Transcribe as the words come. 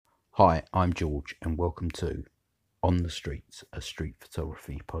Hi, I'm George, and welcome to On the Streets, a street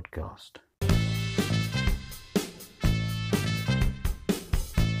photography podcast.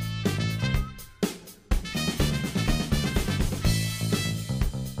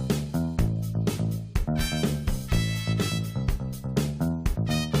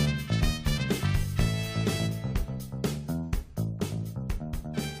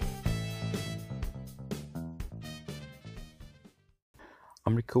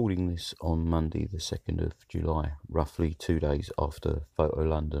 I'm recording this on Monday the 2nd of July, roughly 2 days after Photo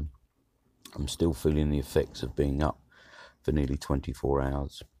London. I'm still feeling the effects of being up for nearly 24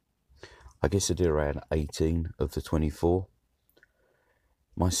 hours. I guess I did around 18 of the 24.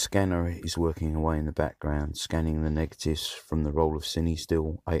 My scanner is working away in the background, scanning the negatives from the roll of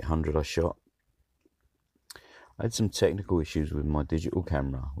CineStill 800 I shot. I had some technical issues with my digital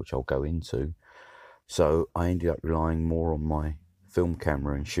camera, which I'll go into, so I ended up relying more on my film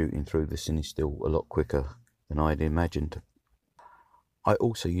camera and shooting through the CineStill a lot quicker than I had imagined. I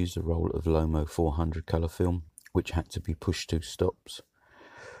also used a roll of Lomo 400 colour film, which had to be pushed to stops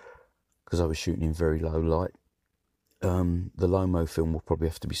because I was shooting in very low light. The Lomo film will probably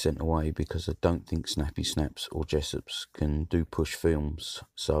have to be sent away because I don't think Snappy Snaps or Jessops can do push films,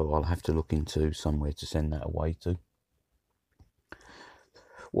 so I'll have to look into somewhere to send that away to.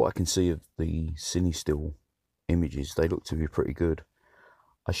 What I can see of the CineStill images, they look to be pretty good.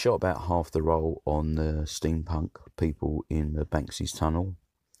 I shot about half the roll on the steampunk people in the Banksy's tunnel,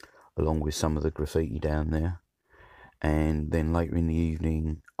 along with some of the graffiti down there. And then later in the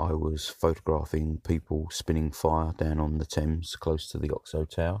evening, I was photographing people spinning fire down on the Thames close to the Oxo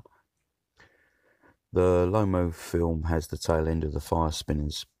Tower. The Lomo film has the tail end of the fire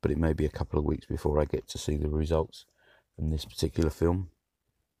spinners, but it may be a couple of weeks before I get to see the results from this particular film.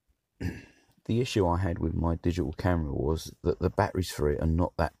 The issue I had with my digital camera was that the batteries for it are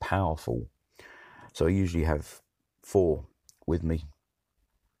not that powerful. So I usually have 4 with me,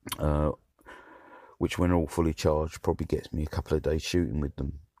 which when all fully charged probably gets me a couple of days shooting with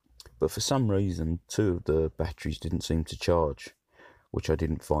them. But for some reason 2 of the batteries didn't seem to charge, which I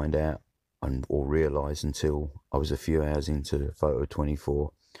didn't find out or realise until I was a few hours into Photo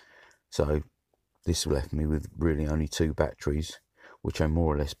 24. So this left me with really only 2 batteries, which I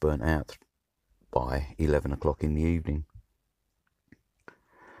more or less burnt out by 11 o'clock in the evening.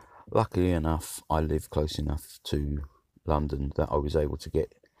 Luckily enough, I live close enough to London that I was able to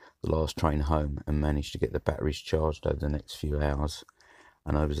get the last train home and managed to get the batteries charged over the next few hours,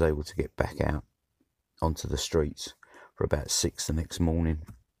 and I was able to get back out onto the streets for about 6 the next morning.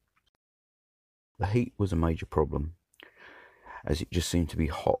 The heat was a major problem, as it just seemed to be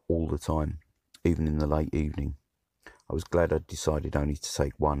hot all the time, even in the late evening. I was glad I'd decided only to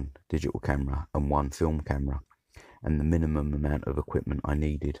take 1 digital camera and 1 film camera, and the minimum amount of equipment I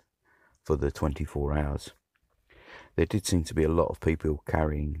needed for the 24 hours. There did seem to be a lot of people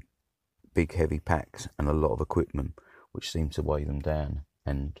carrying big heavy packs and a lot of equipment, which seemed to weigh them down,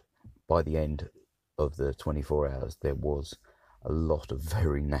 and by the end of the 24 hours there was a lot of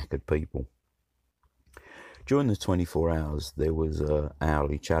very knackered people. During the 24 hours there was an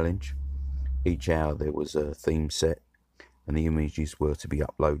hourly challenge. Each hour there was a theme set, and the images were to be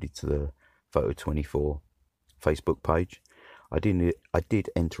uploaded to the Photo 24 Facebook page. I did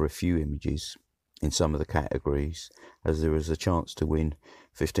enter a few images in some of the categories, as there was a chance to win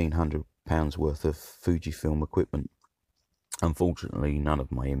 £1,500 worth of Fujifilm equipment. Unfortunately, none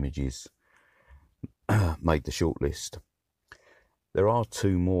of my images made the shortlist. There are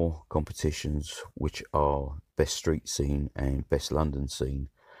 2 more competitions, which are Best Street Scene and Best London Scene,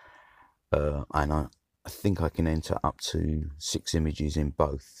 and I think I can enter up to 6 images in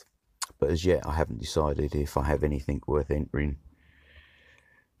both, but as yet I haven't decided if I have anything worth entering.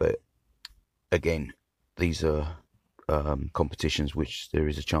 But again, these are competitions which there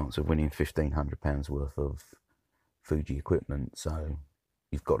is a chance of winning £1,500 worth of Fuji equipment, so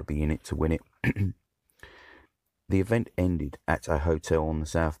you've got to be in it to win it. The event ended at a hotel on the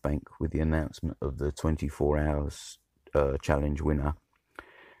South Bank with the announcement of the 24 hours challenge winner,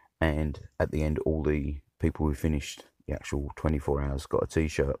 and at the end all the people who finished the actual 24 hours got a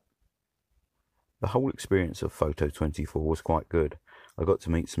t-shirt. The whole experience of Photo 24 was quite good. I got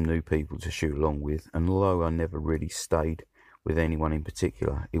to meet some new people to shoot along with, and although I never really stayed with anyone in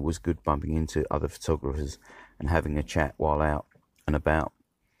particular, it was good bumping into other photographers and having a chat while out and about.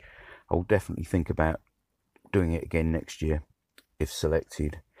 I'll definitely think about doing it again next year if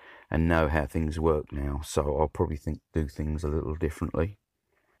selected, and know how things work now, so I'll probably do things a little differently.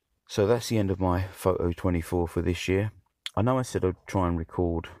 So that's the end of my Photo 24 for this year. I know I said I'd try and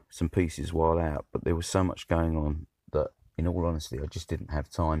record some pieces while out, but there was so much going on that, in all honesty, I just didn't have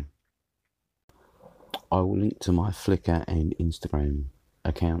time. I will link to my Flickr and Instagram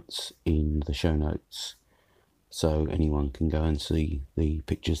accounts in the show notes, so anyone can go and see the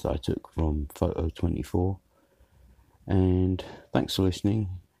pictures that I took from Photo 24. And thanks for listening,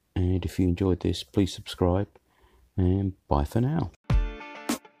 and if you enjoyed this, please subscribe, and bye for now.